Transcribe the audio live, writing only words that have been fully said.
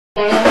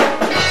We went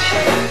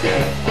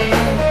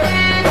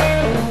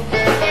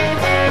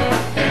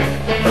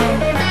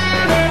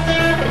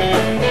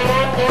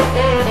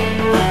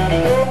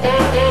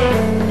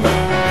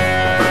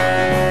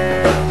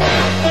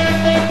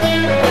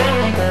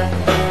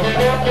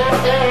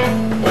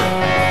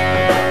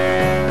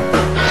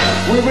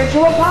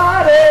to a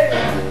party,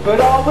 but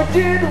all we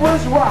did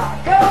was rock.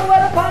 Oh,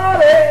 what a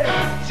party!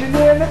 She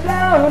nearly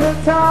blown the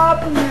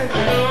top of me.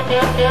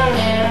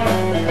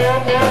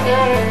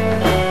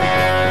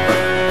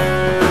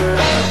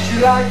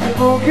 She liked the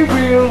boogie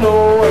real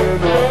low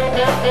and up.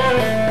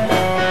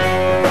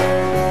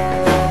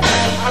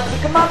 I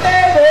took my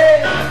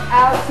baby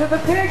out to the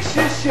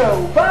picture show,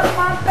 but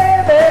my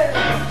baby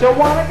don't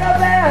wanna go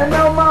there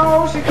no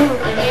more. She couldn't.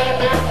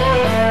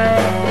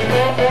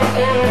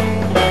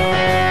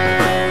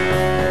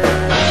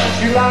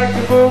 She liked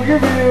the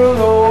boogie real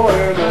low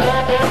and up.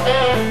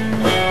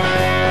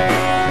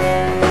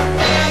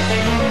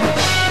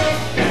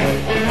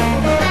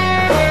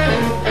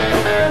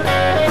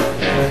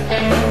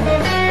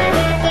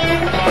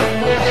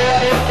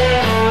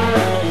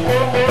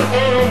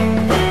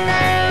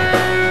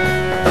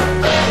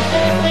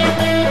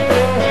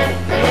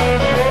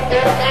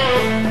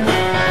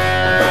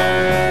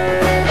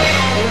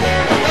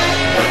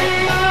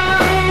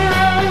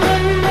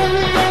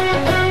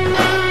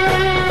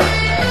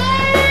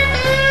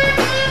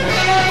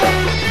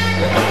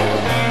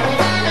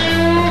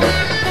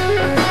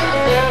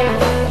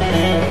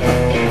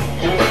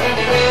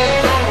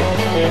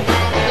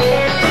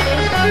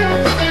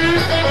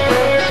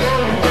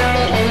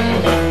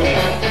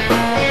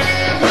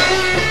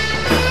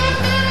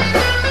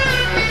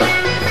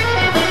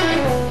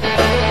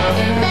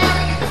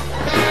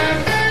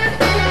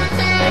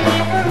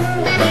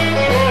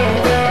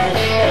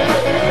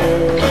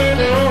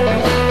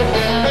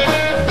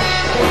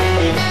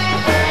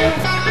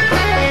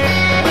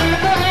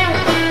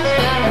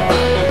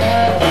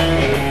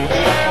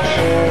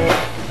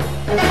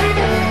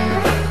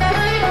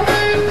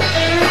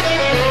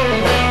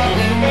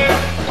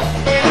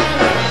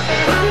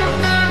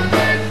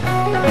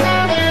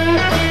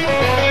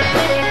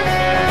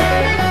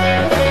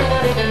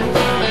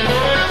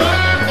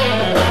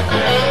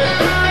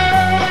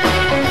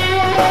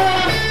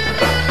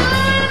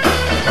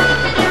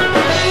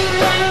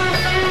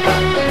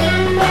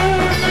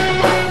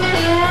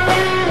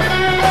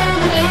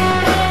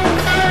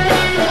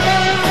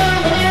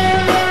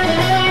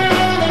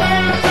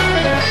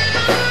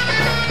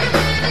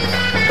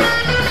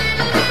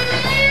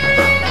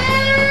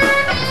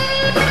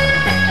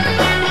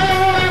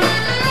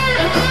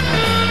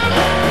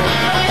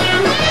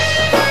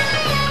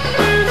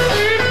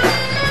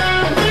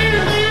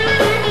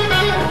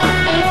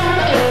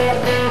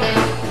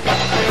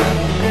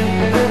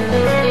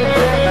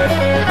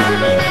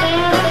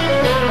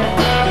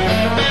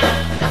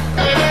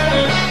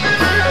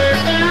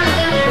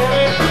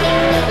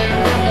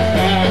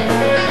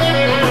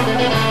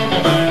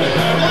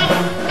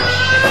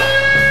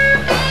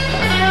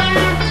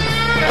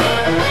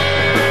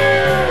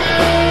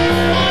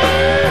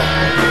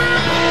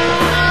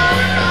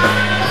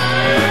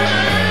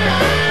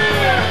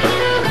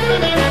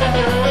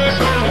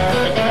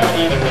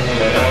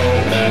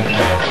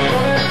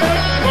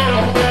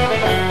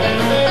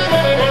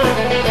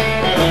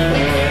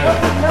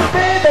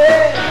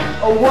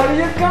 What are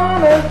you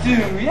gonna do?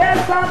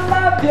 Yes, I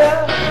love you,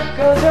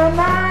 'cause you're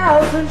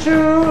nice and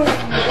true.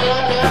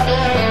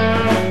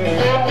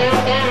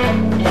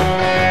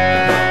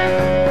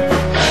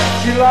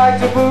 She likes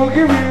to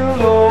boogie real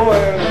low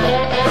and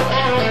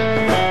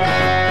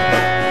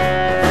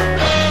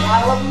I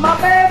love my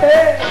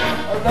baby,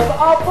 I love her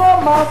all for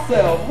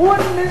myself.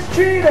 Wouldn't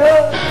mistreat her,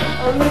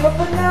 I'll leave her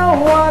for no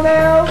one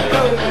else.